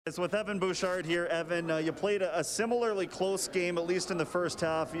It's with Evan Bouchard here. Evan, you played a similarly close game, at least in the first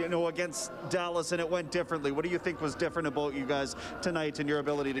half, against Dallas, and it went differently. What do you think was different about you guys tonight and your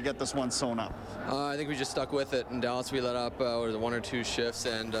ability to get this one sewn up? I think we just stuck with it. In Dallas, we let up one or two shifts,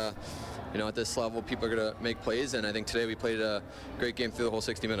 and at this level, people are going to make plays, and I think today we played a great game through the whole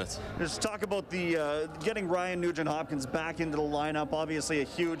 60 minutes. Just talk about the getting Ryan Nugent-Hopkins back into the lineup. Obviously a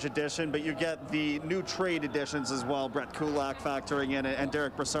huge addition, but you get the new trade additions as well. Brett Kulak factoring in, and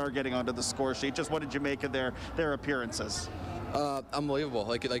Derek Brassard getting onto the score sheet. Just what did you make of their appearances? Unbelievable.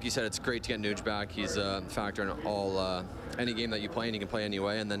 Like you said, it's great to get Nuge back. He's a factor in all any game that you play, and he can play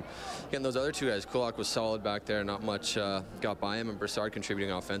anyway. And then getting those other two guys, Kulak was solid back there. Not much got by him, and Brassard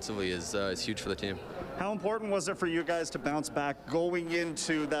contributing offensively is huge for the team. How important was it for you guys to bounce back going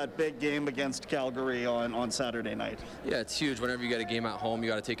into that big game against Calgary on Saturday night? Yeah, it's huge. Whenever you get a game at home, you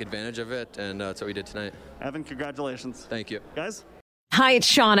got to take advantage of it, and that's what we did tonight. Evan, congratulations. Thank you. Guys? Hi,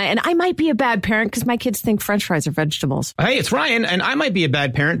 it's Shauna, and I might be a bad parent because my kids think French fries are vegetables. Hey, it's Ryan, and I might be a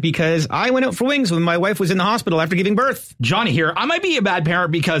bad parent because I went out for wings when my wife was in the hospital after giving birth. Johnny here. I might be a bad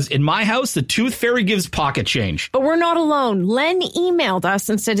parent because in my house, the tooth fairy gives pocket change. But we're not alone. Len emailed us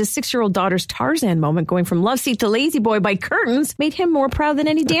and said his 6-year-old daughter's Tarzan moment going from love seat to lazy boy by curtains made him more proud than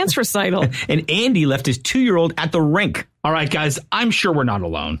any dance recital. And Andy left his 2-year-old at the rink. All right, guys, I'm sure we're not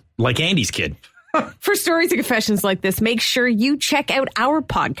alone. Like Andy's kid. For stories and confessions like this, make sure you check out our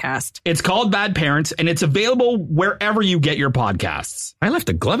podcast. It's called Bad Parents, and it's available wherever you get your podcasts. I left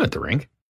a glove at the rink.